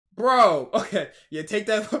bro. Okay, yeah, take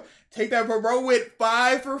that, bro. With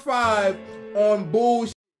 5 for 5 on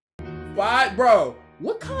bullshit. 5, bro.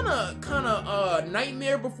 What kind of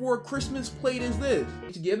Nightmare Before Christmas plate is this?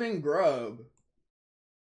 It's giving grub.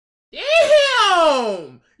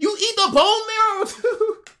 Damn! You eat the bone marrow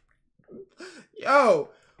too? Yo,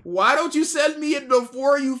 why don't you send me it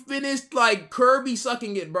before you finished like Kirby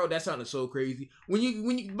sucking it, bro? That sounded so crazy. When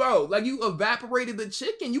you, bro, like you evaporated the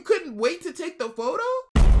chicken, you couldn't wait to take the photo?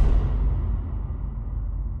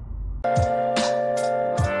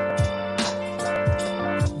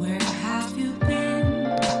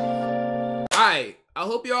 Alright, I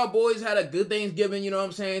hope y'all boys had a good Thanksgiving, you know what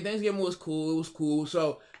I'm saying? Thanksgiving was cool, it was cool.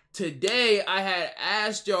 So today I had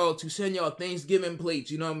asked y'all to send y'all Thanksgiving plates,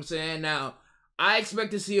 you know what I'm saying? Now, I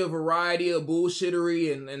expect to see a variety of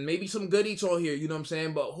bullshittery and maybe some good eats on here, you know what I'm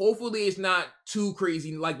saying? But hopefully it's not too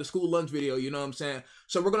crazy like the school lunch video, you know what I'm saying?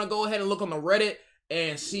 So we're gonna go ahead and look on the Reddit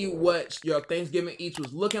and see what your Thanksgiving eats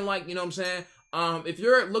was looking like, you know what I'm saying? If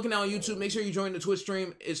you're looking on YouTube, make sure you join the Twitch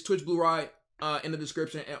stream. It's Twitch Blue Ride in the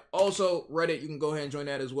description. And also Reddit, you can go ahead and join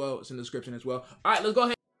that as well. It's in the description as well. All right, let's go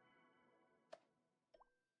ahead.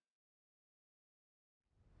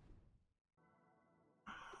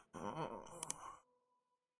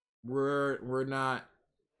 We're not.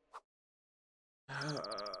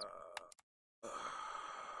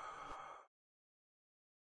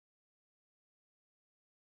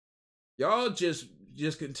 Y'all just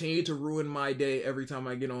continue to ruin my day every time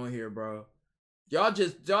I get on here, bro. Y'all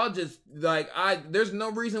just like there's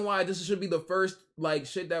no reason why this should be the first like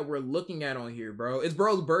shit that we're looking at on here, bro. It's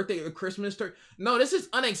bro's birthday or Christmas turkey. No, this is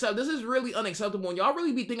unacceptable. This is really unacceptable. And y'all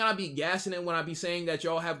really be thinking I be gassing it when I be saying that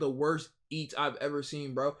y'all have the worst eats I've ever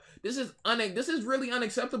seen, bro. This is really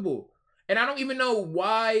unacceptable. And I don't even know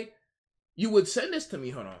why you would send this to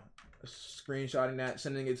me. Hold on. Screenshotting that,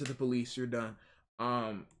 sending it to the police. You're done.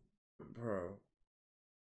 Bro.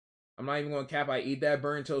 I'm not even gonna cap. I eat that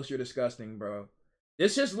burnt toast. You're disgusting, bro.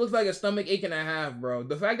 This just looks like a stomach ache and a half, bro.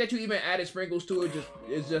 The fact that you even added sprinkles to it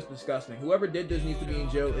is just disgusting. Whoever did this needs to be in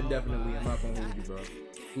jail indefinitely. I'm not gonna hold you, bro.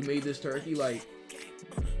 Who made this turkey? Like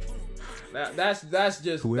that's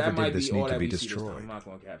just whoever that might did this be need all to that be we destroyed. See. I'm not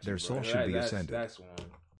gonna capture their soul should be ascended. That's one.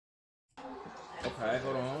 Okay,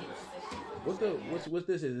 hold on. What's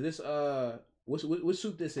this? Is this what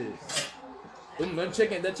soup this is?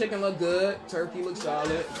 That chicken look good. Turkey looks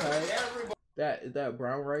solid. Okay. Is that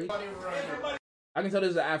brown rice? I can tell this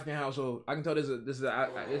is an African household. I can tell it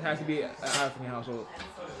has to be an African household.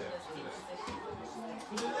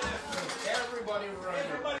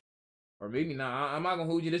 Or maybe not. I'm not gonna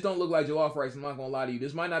hold you. This don't look like jollof rice. I'm not gonna lie to you.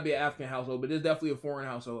 This might not be an African household, but this is definitely a foreign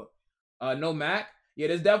household. No mac. Yeah,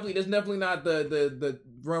 this definitely not the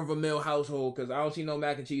run of a mill household because I don't see no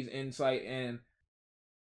mac and cheese in sight. And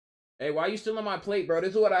hey, why you still on my plate, bro?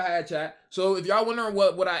 This is what I had, chat. So if y'all wondering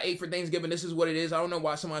what I ate for Thanksgiving, this is what it is. I don't know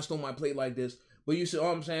why somebody stole my plate like this. But you see what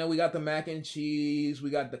I'm saying? We got the mac and cheese. We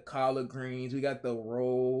got the collard greens. We got the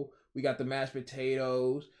roll. We got the mashed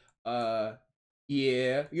potatoes. Yeah.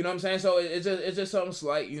 You know what I'm saying? So it's just something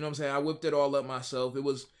slight. You know what I'm saying? I whipped it all up myself. It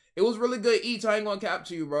was really good eats. I ain't gonna cap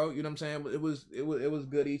to you, bro. You know what I'm saying? But it was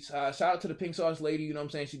good eats. Shout out to the pink sauce lady. You know what I'm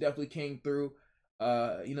saying? She definitely came through. You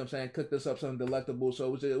know what I'm saying? Cooked us up something delectable.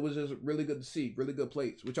 So it was just really good to see. Really good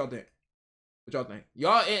plates. What y'all think?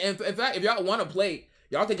 Y'all, in fact, if y'all want a plate,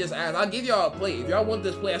 y'all can just ask. I'll give y'all a plate. If y'all want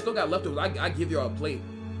this plate, I still got leftovers. I give y'all a plate.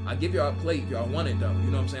 I give y'all a plate if y'all want it though.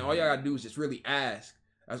 You know what I'm saying? All y'all gotta do is just really ask.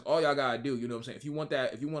 That's all y'all gotta do. You know what I'm saying? If you want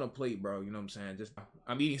a plate, bro, you know what I'm saying? Just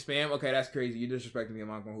I'm eating spam. Okay, that's crazy. You disrespecting me. I'm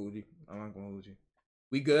not gonna hold you.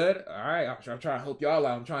 We good? All right. I'm trying to help y'all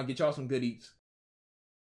out. I'm trying to get y'all some good eats.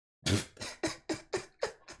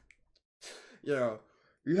 Yo,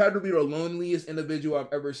 you have to be the loneliest individual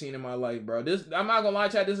I've ever seen in my life, bro. I'm not gonna lie,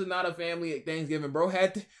 chat. This is not a family Thanksgiving. Bro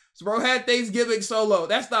had Thanksgiving solo.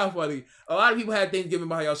 That's not funny. A lot of people had Thanksgiving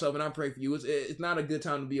by yourself, and I pray for you. It's not a good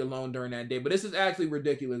time to be alone during that day. But this is actually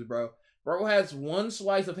ridiculous, bro. Bro has one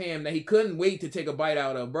slice of ham that he couldn't wait to take a bite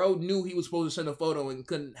out of. Bro knew he was supposed to send a photo and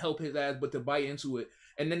couldn't help his ass but to bite into it.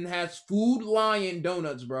 And then has Food Lion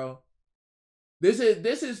donuts, bro. This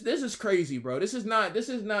is crazy, bro. This is not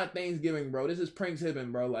Thanksgiving, bro. This is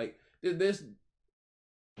Pranksgiving, bro. Like this.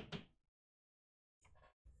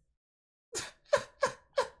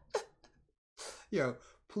 Yo,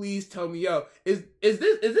 please tell me, yo, is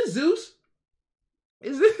this Zeus?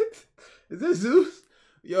 Is this Zeus?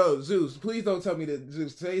 Yo, Zeus, please don't tell me that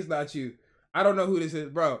Zeus. Say it's not you. I don't know who this is,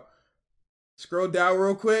 bro. Scroll down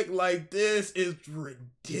real quick. Like, this is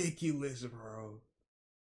ridiculous, bro.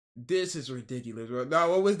 This is ridiculous, bro. Now,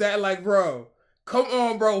 what was that like, bro? Come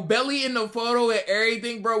on, bro. Belly in the photo and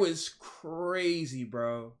everything, bro, is crazy,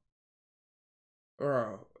 bro.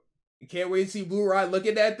 Bro. Can't wait to see Blue Rod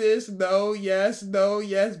looking at this. No, yes,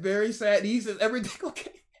 very sad. He says everything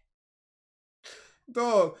okay.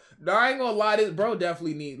 Dog, no, I ain't gonna lie, this bro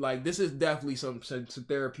definitely need, like, this is definitely some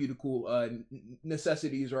therapeutical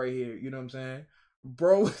necessities right here. You know what I'm saying?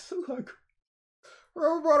 Bro, like,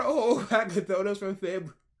 bro brought a whole pack of donuts from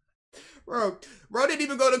family. Bro didn't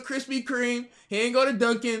even go to Krispy Kreme. He ain't go to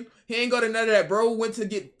Dunkin'. He ain't go to none of that. Bro went to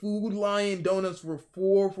get Food Lion donuts for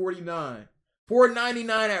 $4.49. $4.99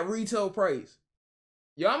 at retail price.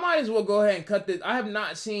 Y'all might as well go ahead and cut this. I have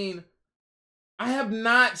not seen.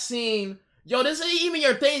 Yo, this ain't even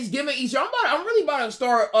your Thanksgiving Easter. I'm really about to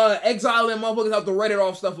start exiling motherfuckers out the Reddit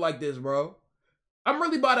off stuff like this, bro. I'm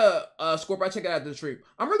really about to Scorp, I check it out the stream.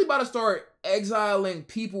 I'm really about to start exiling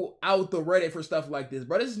people out the Reddit for stuff like this,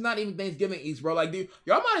 bro. This is not even Thanksgiving East, bro. Like, dude,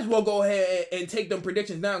 y'all might as well go ahead and take them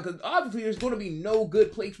predictions down, because obviously there's going to be no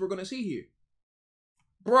good plates we're going to see here.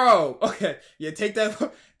 Bro, okay. Yeah, take that,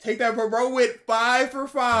 bro went 5 for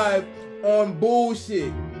 5 on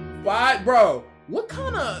bullshit. 5, bro. What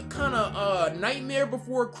kind of Nightmare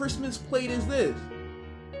Before Christmas plate is this?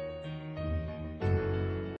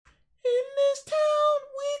 In this town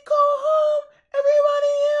we go home,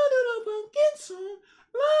 everybody yell to the pumpkin song.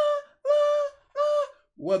 La la la.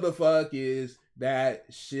 What the fuck is that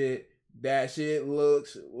shit? That shit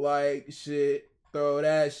looks like shit. Throw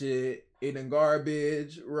that shit in the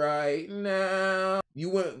garbage right now.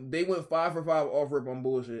 They went 5 for 5 off rip on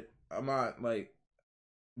bullshit. I'm not like,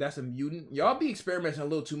 that's a mutant. Y'all be experimenting a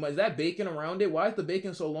little too much. Is that bacon around it? Why is the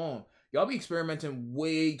bacon so long? Y'all be experimenting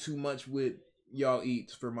way too much with y'all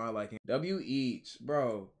eats for my liking. W eats,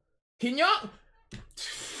 bro. Can you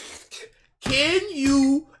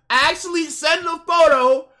actually send a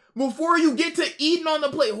photo before you get to eating on the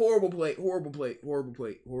plate? Horrible plate.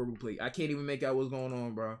 I can't even make out what's going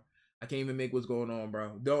on, bro. I can't even make what's going on,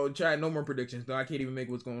 bro. Don't try no more predictions. No, I can't even make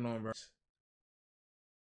what's going on, bro.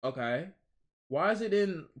 Okay. Why is it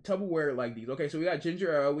in Tupperware like these? Okay, so we got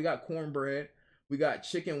ginger ale, we got cornbread, we got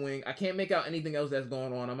chicken wing. I can't make out anything else that's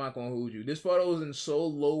going on. I'm not gonna hold you. This photo is in so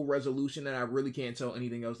low resolution that I really can't tell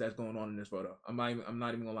anything else that's going on in this photo. I'm not even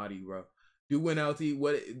gonna lie to you, bro. Do win LT.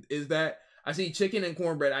 What is that? I see chicken and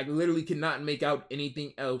cornbread. I literally cannot make out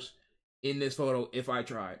anything else in this photo if I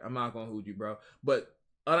tried. I'm not gonna hold you, bro. But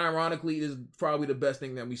unironically, this is probably the best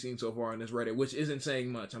thing that we've seen so far on this Reddit, which isn't saying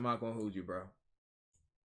much. I'm not gonna hold you, bro.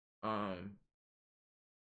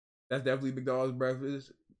 That's definitely Big Dog's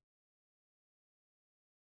breakfast.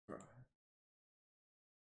 Bro.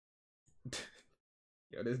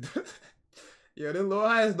 This little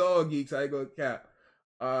ass dog geeks. I ain't gonna cap.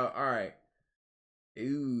 Alright.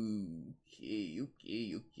 Okay.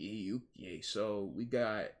 So we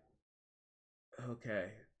got,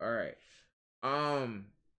 okay. Alright.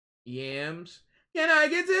 Yams. Can I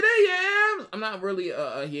get to the yams? I'm not really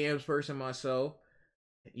a yams person myself.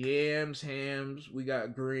 Yams, hams, we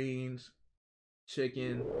got greens,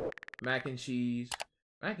 chicken, mac and cheese.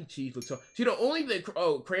 Mac and cheese looks so. See, the only thing,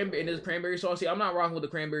 cranberry, and this cranberry sauce. See, I'm not rocking with the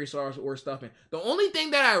cranberry sauce or stuffing. The only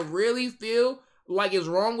thing that I really feel like is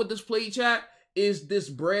wrong with this plate, chat, is this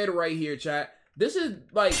bread right here, chat. This is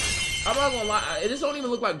like, I'm not gonna lie, this don't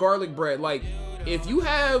even look like garlic bread. Like, if you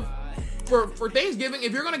have, for Thanksgiving,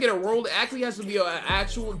 if you're gonna get a roll, it actually has to be an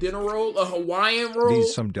actual dinner roll, a Hawaiian roll, or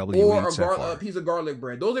a piece of garlic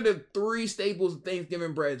bread. Those are the 3 staples of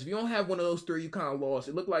Thanksgiving breads. If you don't have one of those 3, you kind of lost.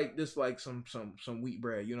 It looked like just like some wheat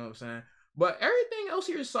bread, you know what I'm saying? But everything else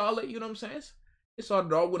here is solid, you know what I'm saying? It's all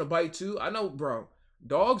dog with a bite too. I know, bro.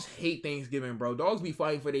 Dogs hate Thanksgiving, bro. Dogs be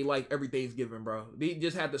fighting for their life every Thanksgiving, bro. They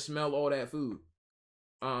just have to smell all that food.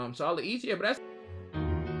 Solid eats, yeah, but that's.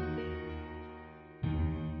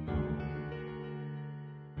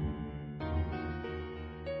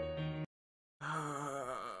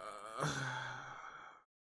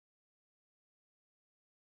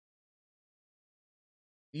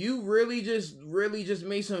 You really just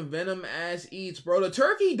made some venom ass eats, bro. The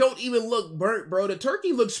turkey don't even look burnt, bro. The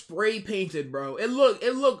turkey looks spray painted, bro. It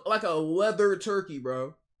looked like a leather turkey,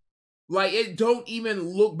 bro. Like, it don't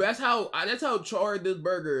even look. That's how charred this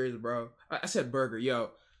burger is, bro. I said burger,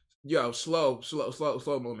 yo, slow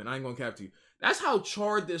moment. I ain't gonna cap to you. That's how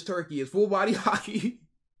charred this turkey is. Full body hockey,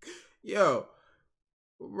 yo,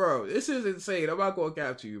 bro. This is insane. I'm not gonna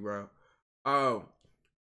cap to you, bro.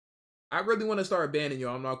 I really want to start banning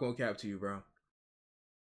y'all. I'm not gonna cap to you, bro.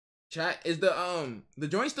 Chat, is the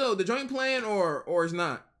joint still the joint playing or it's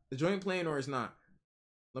not? The joint playing or it's not?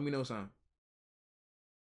 Let me know something.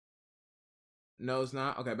 No, it's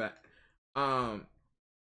not. Okay, back.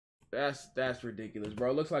 That's ridiculous,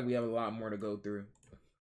 bro. Looks like we have a lot more to go through.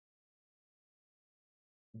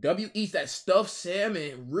 W eats that stuffed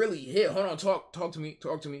salmon really hit. Hold on, talk to me.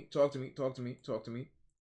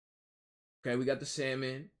 Okay, we got the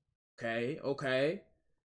salmon. Okay.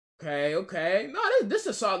 No, this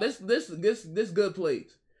is solid. This good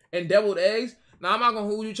plates. And deviled eggs. Now I'm not gonna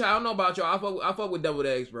hold you, child. I don't know about y'all. I fuck with deviled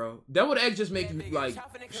eggs, bro. Deviled eggs just make you like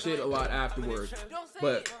shit a lot afterwards.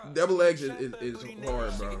 But deviled eggs is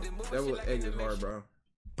hard, bro. Deviled eggs is hard, bro.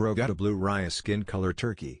 Bro got a blue rye skin color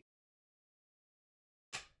turkey.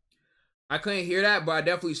 I couldn't hear that, but I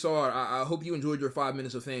definitely saw it. I hope you enjoyed your 5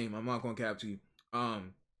 minutes of fame. I'm not gonna cap to you.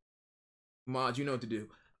 Mods, you know what to do.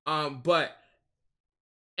 But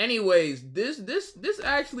anyways, this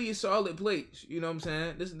actually is solid plates. You know what I'm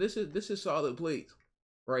saying? This is solid plates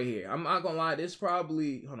right here. I'm not gonna lie. This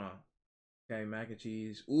probably, hold on. Okay, mac and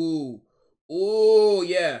cheese. Ooh,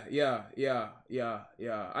 yeah.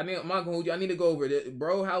 I'm not gonna hold you. I need to go over the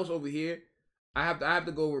bro house over here. I have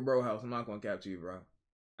to go over bro house. I'm not gonna cap to you, bro.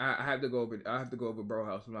 I have to go over bro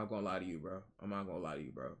house. I'm not gonna lie to you, bro.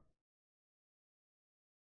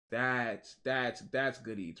 That's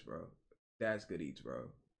good eats, bro. That's good eats, bro.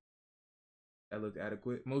 That looked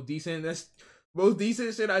adequate. Most decent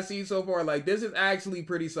shit I've seen so far. Like, this is actually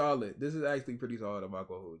pretty solid. I'm not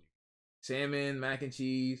gonna hold you. Salmon, mac and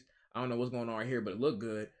cheese. I don't know what's going on right here, but it looked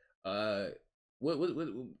good. What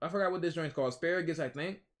I forgot what this joint's called. Asparagus, I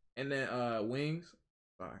think. And then wings.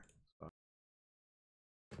 Fire.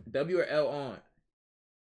 W or L on.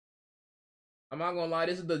 I'm not gonna lie,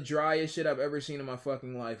 this is the driest shit I've ever seen in my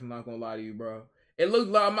fucking life. I'm not gonna lie to you, bro. It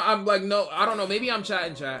looked like I'm like, no, I don't know. Maybe I'm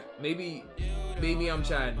chatting, chat. Maybe I'm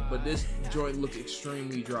chatting, but this joint looks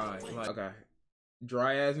extremely dry. Like, okay,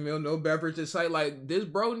 dry ass meal, no beverage in sight. Like, this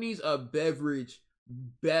bro needs a beverage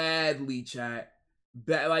badly, chat.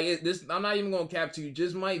 This, I'm not even gonna cap to you.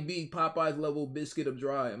 Just might be Popeye's level biscuit of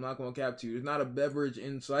dry. I'm not gonna cap to you. There's not a beverage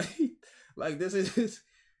in sight. Like, this is.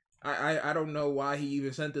 I don't know why he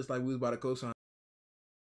even sent this. Like, we was about to co-sign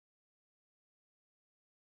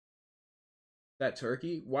that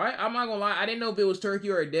turkey. Why? I'm not gonna lie. I didn't know if it was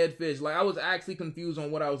turkey or a dead fish. Like, I was actually confused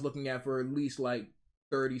on what I was looking at for at least like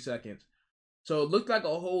 30 seconds. So it looked like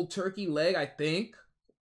a whole turkey leg, I think,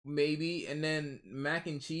 maybe, and then mac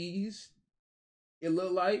and cheese. It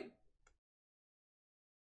looked like,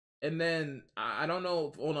 and then I don't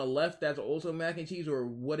know if on the left that's also mac and cheese or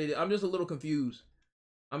what it is. I'm just a little confused.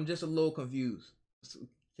 Can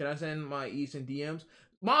I send my eats and DMs?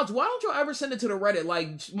 Mods, why don't y'all ever send it to the Reddit?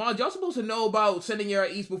 Like, mods, y'all supposed to know about sending your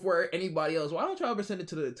eats before anybody else. Why don't y'all ever send it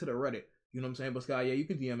to the Reddit? You know what I'm saying? But Sky, yeah, you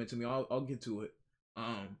can DM it to me. I'll get to it.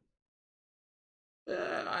 I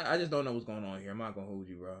just don't know what's going on here. I'm not gonna hold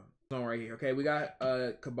you, bro. It's on right here. Okay, we got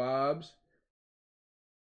kebabs.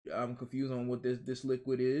 I'm confused on what this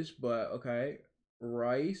liquid is, but okay.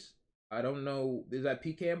 Rice. I don't know. Is that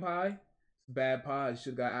pecan pie? Bad pie.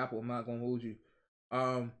 Should got apple. I'm not gonna hold you.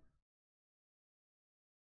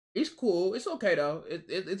 It's cool. It's okay though.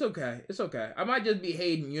 It's okay. It's okay. I might just be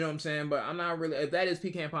hating, you know what I'm saying? But I'm not really. If that is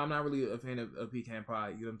pecan pie, I'm not really a fan of pecan pie.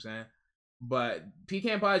 You know what I'm saying? But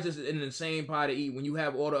pecan pie is just an insane pie to eat. When you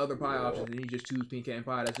have all the other pie options and you just choose pecan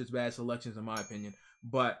pie, that's just bad selections in my opinion.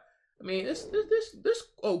 But I mean, this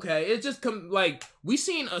okay. It's just like we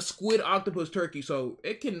seen a squid octopus turkey, so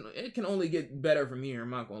it can only get better from here. I'm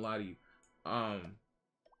not gonna lie to you.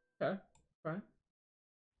 Okay, fine.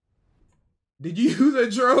 Did you use a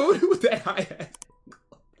drone with that hi-hat?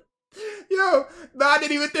 Yo, no, I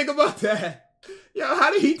didn't even think about that. Yo,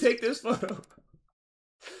 how did he take this photo?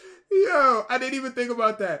 Yo, I didn't even think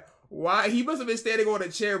about that. Why? He must have been standing on a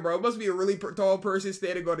chair, bro. It must be a really tall person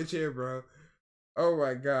standing on a chair, bro. Oh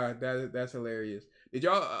my god, that's hilarious. Did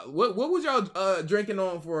y'all what was y'all drinking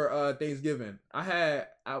on for Thanksgiving? I had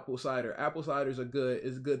apple cider. Apple ciders are good.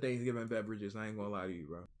 It's good Thanksgiving beverages. I ain't gonna lie to you,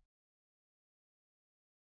 bro.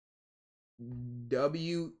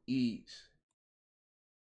 W eats.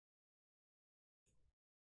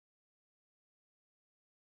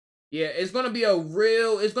 Yeah, it's gonna be a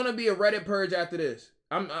Reddit purge after this.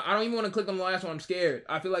 I don't even want to click on the last one. I'm scared.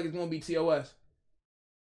 I feel like it's gonna be TOS.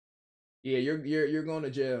 Yeah, you're going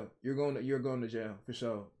to jail. You're going to jail for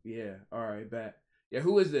sure. Yeah. All right, bet. Yeah,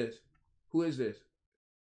 who is this?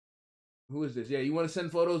 Yeah, you want to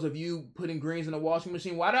send photos of you putting greens in a washing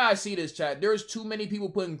machine? Why did I see this, chat? There's too many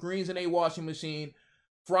people putting greens in a washing machine,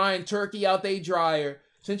 frying turkey out they dryer.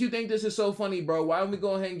 Since you think this is so funny, bro, why don't we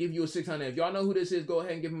go ahead and give you a 600? If y'all know who this is, go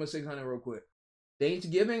ahead and give him a 600 real quick.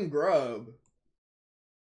 Thanksgiving grub.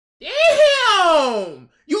 Damn!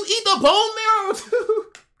 You eat the bone marrow too?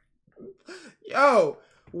 Yo,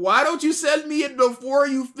 why don't you send me it before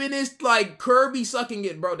you finished like Kirby sucking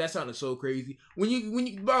it, bro? That sounded so crazy. When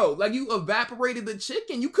you bro, like you evaporated the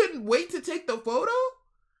chicken, you couldn't wait to take the photo?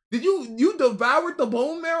 Did you devoured the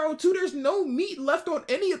bone marrow too? There's no meat left on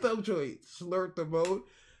any of them joints. Slurp the bone.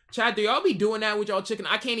 Chat, do y'all be doing that with y'all chicken?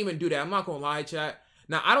 I can't even do that. I'm not gonna lie, chat.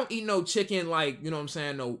 Now I don't eat no chicken like, you know what I'm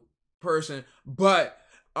saying, no person, but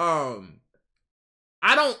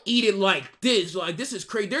I don't eat it like this. Like, this is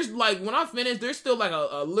crazy. There's like, when I finish, there's still like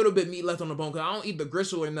a little bit meat left on the bone, because I don't eat the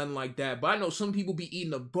gristle or nothing like that. But I know some people be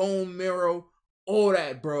eating the bone marrow, all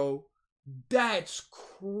that, bro. That's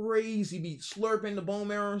crazy. Be slurping the bone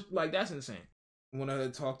marrow. Like, that's insane. I want to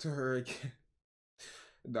talk to her again.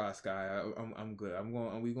 Nah, Sky, I'm good.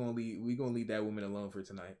 We gonna leave that woman alone for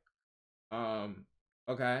tonight.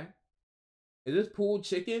 Okay. Is this pulled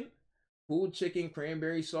chicken? Pulled chicken,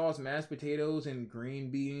 cranberry sauce, mashed potatoes, and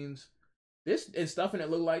green beans. This and stuff, and it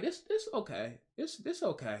look like this okay. This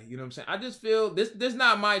okay. You know what I'm saying? I just feel this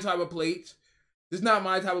not my type of plate. This is not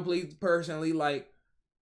my type of plate personally. Like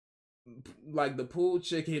the pulled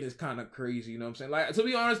chicken is kind of crazy. You know what I'm saying? Like, to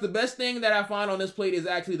be honest, the best thing that I find on this plate is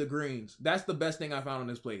actually the greens. That's the best thing I found on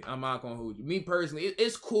this plate. I'm not gonna hold you. Me personally,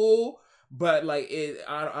 it's cool, but like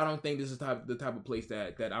I don't think this is the type of place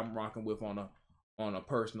that I'm rocking with on a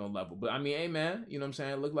personal level. But I mean, hey man, you know what I'm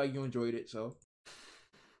saying? It looked like you enjoyed it, so.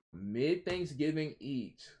 Mid-Thanksgiving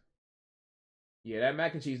eat. Yeah, that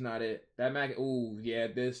mac and cheese not it. That mac, ooh, yeah,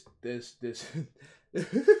 this it's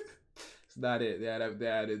not it. Yeah,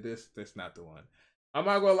 that's not the one. I'm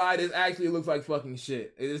not gonna lie, this actually looks like fucking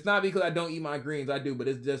shit. It's not because I don't eat my greens, I do, but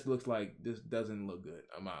it just looks like this doesn't look good.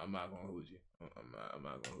 I'm not gonna hold you. I'm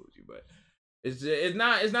not gonna hold you, but it's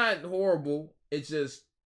not horrible. It's just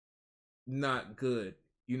not good.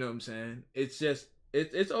 You know what I'm saying? It's just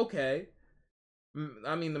it's okay.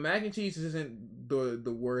 I mean, the mac and cheese isn't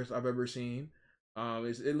the worst I've ever seen.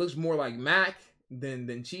 It looks more like mac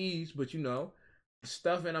than cheese, but you know,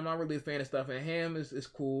 stuffing, I'm not really a fan of stuffing. Ham is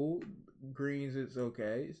cool. Greens, it's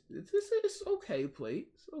okay. It's okay plate.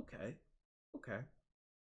 It's okay. Okay.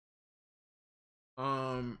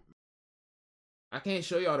 I can't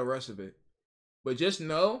show y'all the rest of it, but just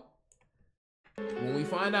know when we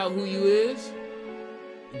find out who you is,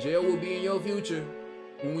 jail will be in your future.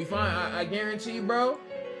 When we find, I guarantee you, bro,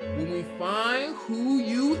 when we find who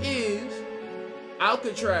you is,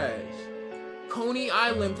 Alcatraz, Coney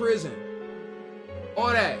Island prison,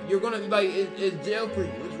 all that, you're gonna, like, it's jail for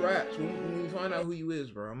you. It's raps. When we find out who you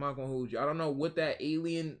is, bro, I'm not gonna hold you. I don't know what that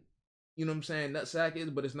alien, you know what I'm saying, nutsack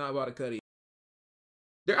is, but it's not about to cut it.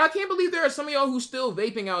 I can't believe there are some of y'all who still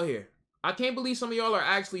vaping out here. I can't believe some of y'all are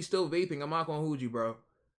actually still vaping. I'm not gonna hold you, bro.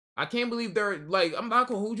 I can't believe they're like, I'm not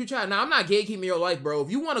gonna hold you, chat. Now, I'm not gatekeeping your life, bro.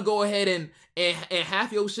 If you want to go ahead and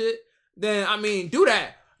half your shit, then I mean, do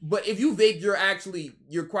that. But if you vape,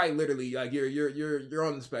 you're quite literally like you're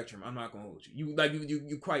on the spectrum. I'm not gonna hold you.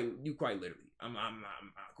 You quite literally. I'm not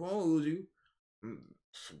gonna hold you. I'm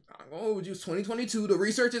not gonna hold you. It's 2022. The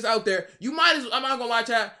research is out there. I'm not gonna lie,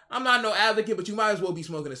 chat. I'm not no advocate, but you might as well be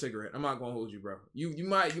smoking a cigarette. I'm not gonna hold you, bro. You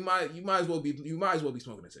might as well be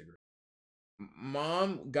smoking a cigarette.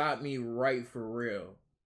 Mom got me right for real.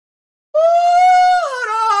 Hold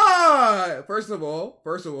on! First of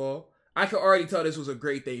all, I could already tell this was a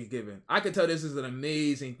great Thanksgiving. I could tell this is an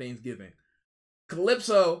amazing Thanksgiving.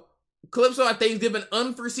 Calypso at Thanksgiving,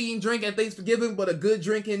 unforeseen drink at Thanksgiving, but a good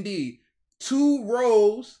drink indeed. 2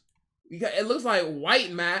 rolls. It looks like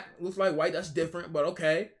white, Matt. Looks like white. That's different, but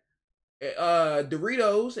okay.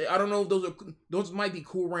 Doritos. I don't know if those might be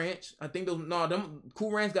Cool Ranch. I think them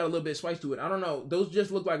Cool Ranch got a little bit of spice to it. I don't know. Those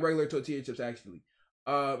just look like regular tortilla chips actually.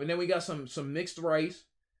 And then we got some mixed rice,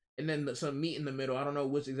 and then some meat in the middle. I don't know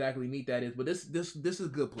which exactly meat that is, but this is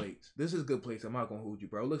good plates. This is good plates. I'm not gonna hold you,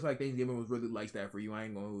 bro. It looks like Thanksgiving was really like that for you. I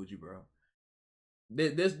ain't gonna hold you, bro.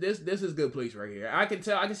 This is good plates right here. I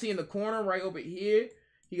can see in the corner right over here.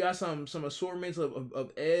 He got some assortments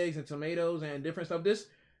of eggs and tomatoes and different stuff. This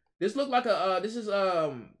looked like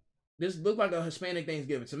this looked like a Hispanic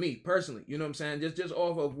Thanksgiving to me personally. You know what I'm saying? Just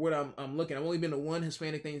off of what I'm looking. I've only been to one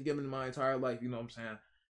Hispanic Thanksgiving in my entire life. You know what I'm saying?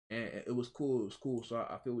 And it was cool. It was cool. So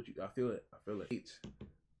I feel what you. I feel it.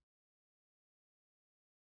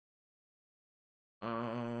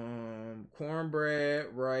 Cornbread,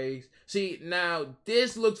 rice. See, now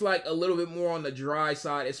this looks like a little bit more on the dry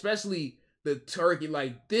side, especially the turkey.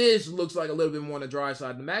 Like, this looks like a little bit more on the dry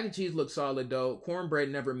side. The mac and cheese looks solid though. Cornbread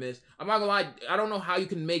never missed. I'm not gonna lie, I don't know how you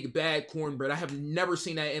can make bad cornbread. I have never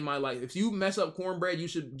seen that in my life. If you mess up cornbread, you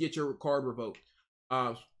should get your card revoked.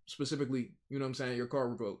 Specifically, you know what I'm saying, your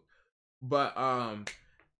card revoked. But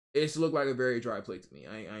it's looked like a very dry plate to me.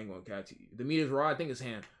 I ain't gonna catch you. The meat is raw. I think it's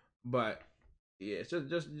ham, but yeah, it's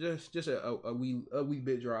just a wee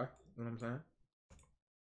bit dry. You know what I'm saying?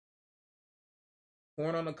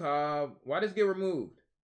 Corn on the cob. Why did this get removed?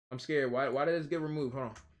 I'm scared. Why did this get removed? Hold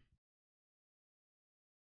on.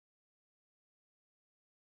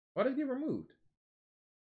 Why did it get removed?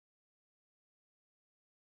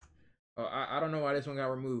 I don't know why this one got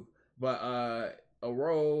removed. But a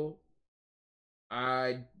roll.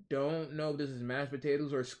 I don't know if this is mashed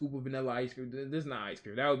potatoes or a scoop of vanilla ice cream. This is not ice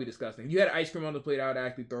cream. That would be disgusting. If you had ice cream on the plate, I would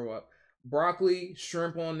actually throw up. Broccoli,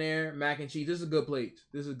 shrimp on there, mac and cheese. This is good plates.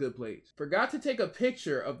 This is good plates. Forgot to take a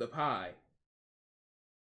picture of the pie.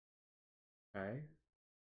 Okay.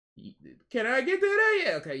 Can I get to that?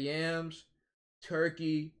 Yeah. Okay. Yams,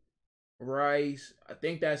 turkey, rice. I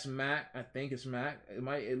think that's mac. I think it's mac.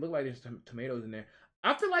 It look like there's tomatoes in there.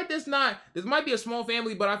 I feel like this might be a small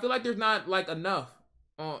family, but I feel like there's not like enough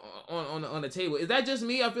on the table. Is that just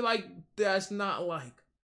me? I feel like that's not like.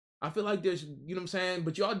 I feel like there's, you know what I'm saying?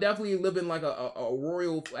 But y'all definitely living like a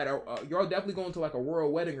royal y'all definitely going to like a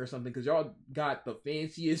royal wedding or something, because y'all got the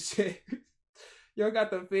fanciest chairs. Y'all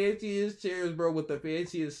got the fanciest chairs, bro, with the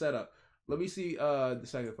fanciest setup. Let me see the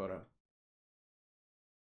second photo.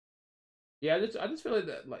 Yeah, I just feel like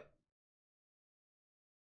that, like,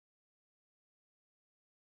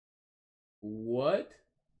 what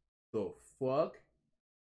the fuck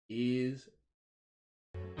is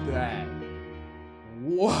that?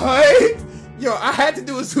 What? Yo, I had to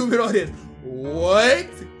do a zoom in on this. What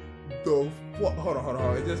the fuck? Hold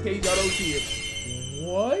on. In just case y'all don't see it.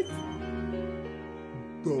 What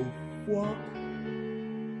the fuck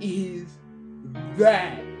is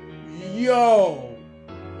that? Yo.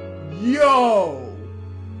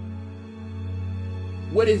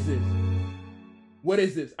 What is this? What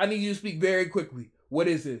is this? I need you to speak very quickly. What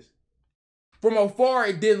is this? From afar,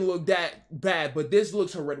 it didn't look that bad, but this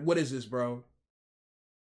looks horrendous. What is this, bro?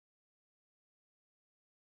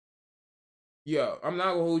 Yo, I'm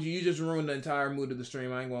not gonna hold you. You just ruined the entire mood of the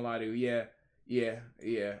stream. I ain't gonna lie to you.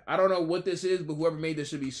 Yeah. I don't know what this is, but whoever made this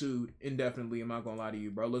should be sued indefinitely. I'm not gonna lie to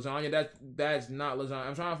you, bro. Lasagna, that's not lasagna.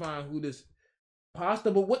 I'm trying to find who this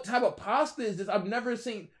pasta, but what type of pasta is this? I've never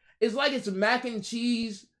seen. It's like it's mac and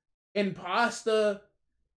cheese and pasta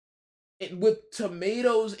with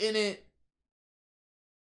tomatoes in it.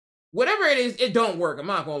 Whatever it is, it don't work. I'm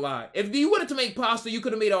not gonna lie. If you wanted to make pasta, you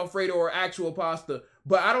could have made Alfredo or actual pasta.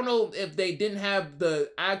 But I don't know if they didn't have the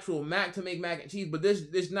actual mac to make mac and cheese. But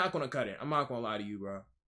this not gonna cut it. I'm not gonna lie to you, bro.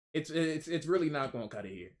 It's really not gonna cut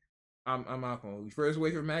it here. I'm not gonna. First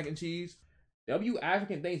way for mac and cheese. W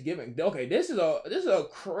African Thanksgiving. Okay, this is a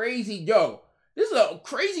crazy This is a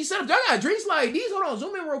crazy setup. Y'all got drinks like these. Hold on,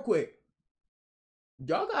 zoom in real quick.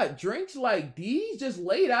 Y'all got drinks like these just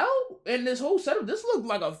laid out in this whole setup. This looked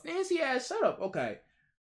like a fancy ass setup. Okay.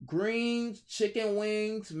 Greens, chicken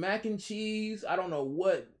wings, mac and cheese. I don't know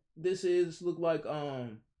what this is. Look like I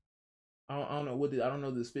don't know what I don't know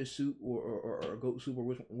this fish soup or goat soup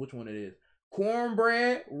or which one it is.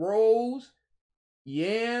 Cornbread, rolls,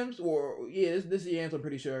 yams, or yeah, this is yams, I'm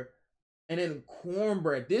pretty sure. And then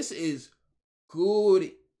cornbread. This is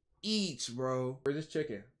good eats, bro. Where's this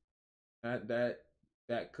chicken? That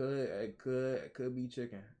could be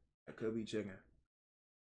chicken. That could be chicken.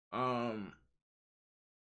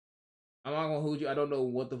 I'm not gonna hold you. I don't know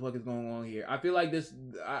what the fuck is going on here. I feel like this.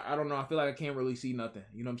 I don't know. I feel like I can't really see nothing.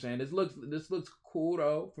 You know what I'm saying? This looks cool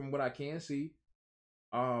though, from what I can see.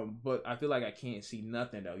 But I feel like I can't see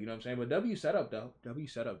nothing though. You know what I'm saying? But W setup though.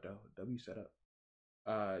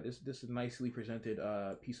 This is a nicely presented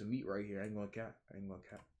piece of meat right here. I ain't gonna cap.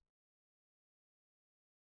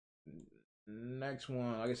 Next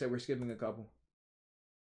one. Like I said, we're skipping a couple.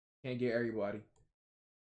 Can't get everybody.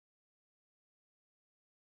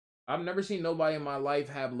 I've never seen nobody in my life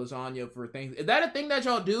have lasagna for things. Is that a thing that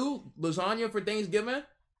y'all do? Lasagna for Thanksgiving?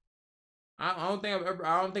 I don't think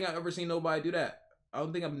I've ever seen nobody do that. I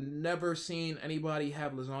don't think I've never seen anybody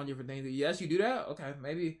have lasagna for Thanksgiving. Yes, you do that? Okay,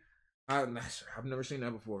 maybe. I've never seen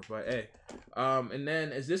that before, but hey. And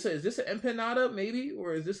then is this an empanada maybe,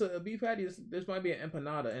 or is this a beef patty? This might be an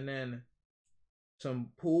empanada, and then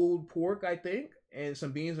some pulled pork, I think, and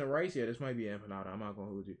some beans and rice. Yeah, this might be an empanada. I'm not gonna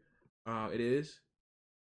hold you. It is.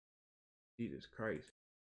 Jesus Christ.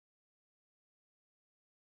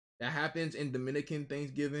 That happens in Dominican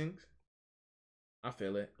Thanksgivings. I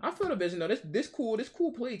feel it. I feel the vision though. This cool. This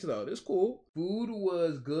cool plates though. This cool. Food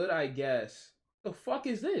was good, I guess. The fuck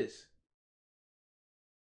is this?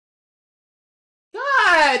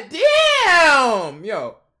 God damn!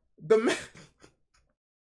 Yo,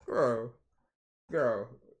 girl,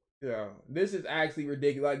 yo, this is actually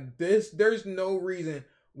ridiculous. Like this, there's no reason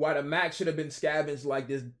why the Mac should have been scavenged like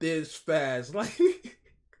this fast. Like,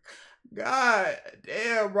 god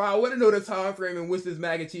damn, bro. I want to know the time frame in which this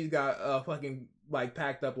mac and cheese got fucking like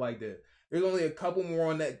packed up like this. There's only a couple more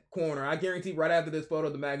on that corner. I guarantee right after this photo,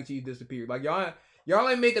 the mac and cheese disappeared. Like y'all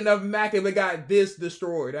ain't make enough mac if it got this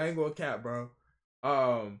destroyed. I ain't gonna cap, bro.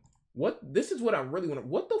 What? This is what I really want.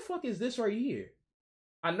 What the fuck is this right here?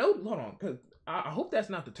 I know. Hold on, cause I hope that's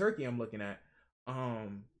not the turkey I'm looking at.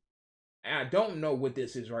 And I don't know what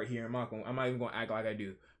this is right here. I'm not even gonna act like I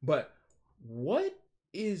do. But what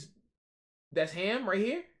is? That's ham right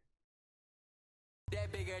here.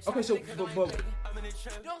 Okay, so but what is?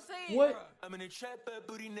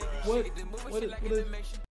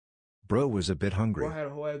 Bro was a bit hungry. Bro had a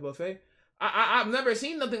whole ass buffet. I've never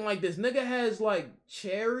seen nothing like this. Nigga has like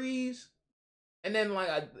cherries, and then like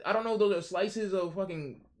I don't know if those are slices of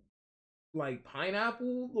fucking like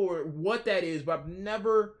pineapple or what that is, but I've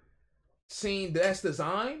never seen that's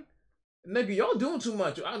design. Nigga, y'all doing too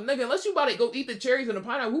much. Nigga, unless you about to go eat the cherries and the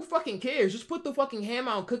pineapple, who fucking cares? Just put the fucking ham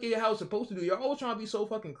out and cook it how it's supposed to do. Y'all always trying to be so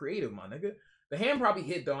fucking creative, my nigga. The ham probably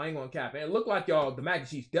hit though. I ain't gonna cap it. It looked like y'all the mac and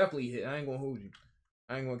cheese definitely hit. I ain't gonna hold you.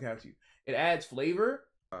 I ain't gonna cap you. It adds flavor.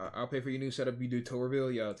 I'll pay for your new setup. You do toe reveal.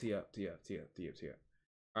 Yo, tee up.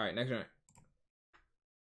 All right, next round.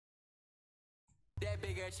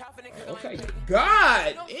 Okay.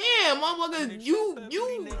 God damn, motherfucker, you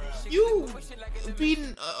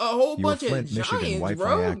beating a whole bunch of giants,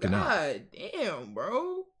 bro. God damn,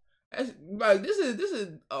 bro. That's like this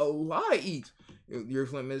is a lot of eats. You're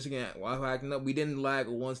Flint, Michigan. Wi-Fi acting up. We didn't lag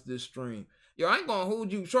once this stream. Yo, I ain't gonna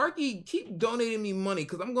hold you. Sharky, keep donating me money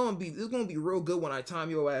because it's gonna be real good when I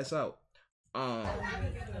time your ass out.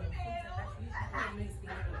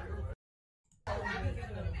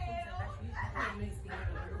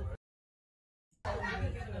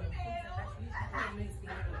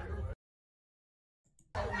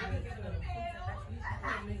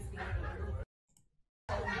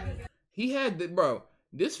 He had the bro.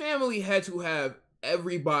 This family had to have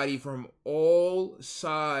everybody from all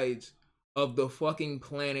sides of the fucking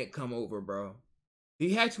planet come over, bro.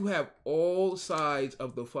 He had to have all sides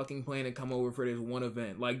of the fucking planet come over for this one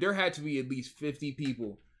event. Like there had to be at least 50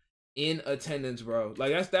 people in attendance, bro.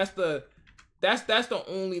 Like that's the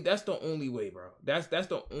only way, bro. That's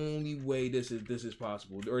the only way this is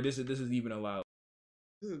possible, or this is even allowed.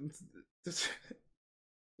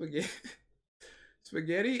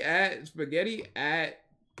 Spaghetti at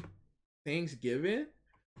Thanksgiving.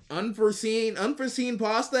 Unforeseen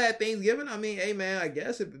pasta at Thanksgiving. I mean, hey man, I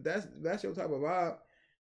guess if that's your type of vibe.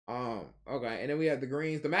 Okay, and then we have the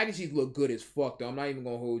greens. The mac and cheese look good as fuck though. I'm not even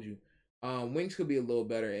gonna hold you. Wings could be a little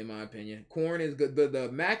better in my opinion. Corn is good. The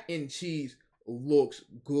mac and cheese looks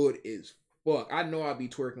good as fuck. I know I'll be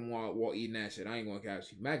twerking while eating that shit. I ain't gonna cap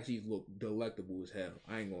you. Mac and cheese look delectable as hell.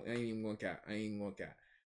 I ain't even gonna cap.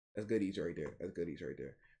 That's good eats right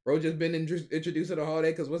there. Bro just been introduced to the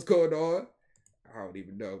holiday because what's going on? I don't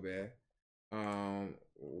even know, man.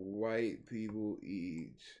 White people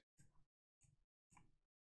eat.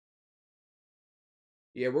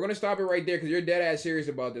 Yeah, we're gonna stop it right there because you're dead ass serious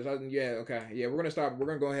about this. Yeah, okay. Yeah, we're gonna stop. We're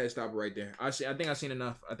gonna go ahead and stop it right there. I think I've seen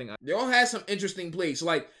enough. They all had some interesting plays.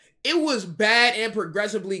 Like it was bad and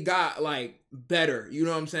progressively got like better. You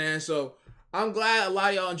know what I'm saying? So I'm glad a lot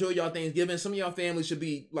of y'all enjoyed y'all Thanksgiving. Some of y'all families should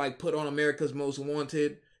be like put on America's Most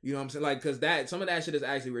Wanted. You know what I'm saying? Like, cause some of that shit is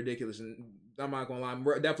actually ridiculous, and I'm not gonna lie. I'm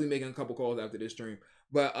definitely making a couple calls after this stream.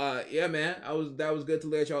 But yeah, man, that was good to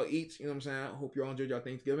let y'all eat. You know what I'm saying? I hope y'all enjoyed y'all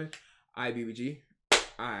Thanksgiving. Alright, BBG.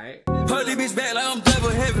 Alright. Hold this bitch back like I'm double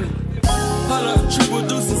heavy. Hold up, triple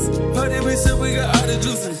deuces. Hold this bitch up, we got all the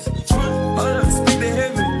juices. Hold up, speak the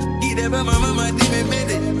heaven. Eat that by my mama, demon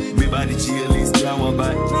made it. Me body chill, at least I want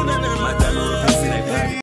bite. My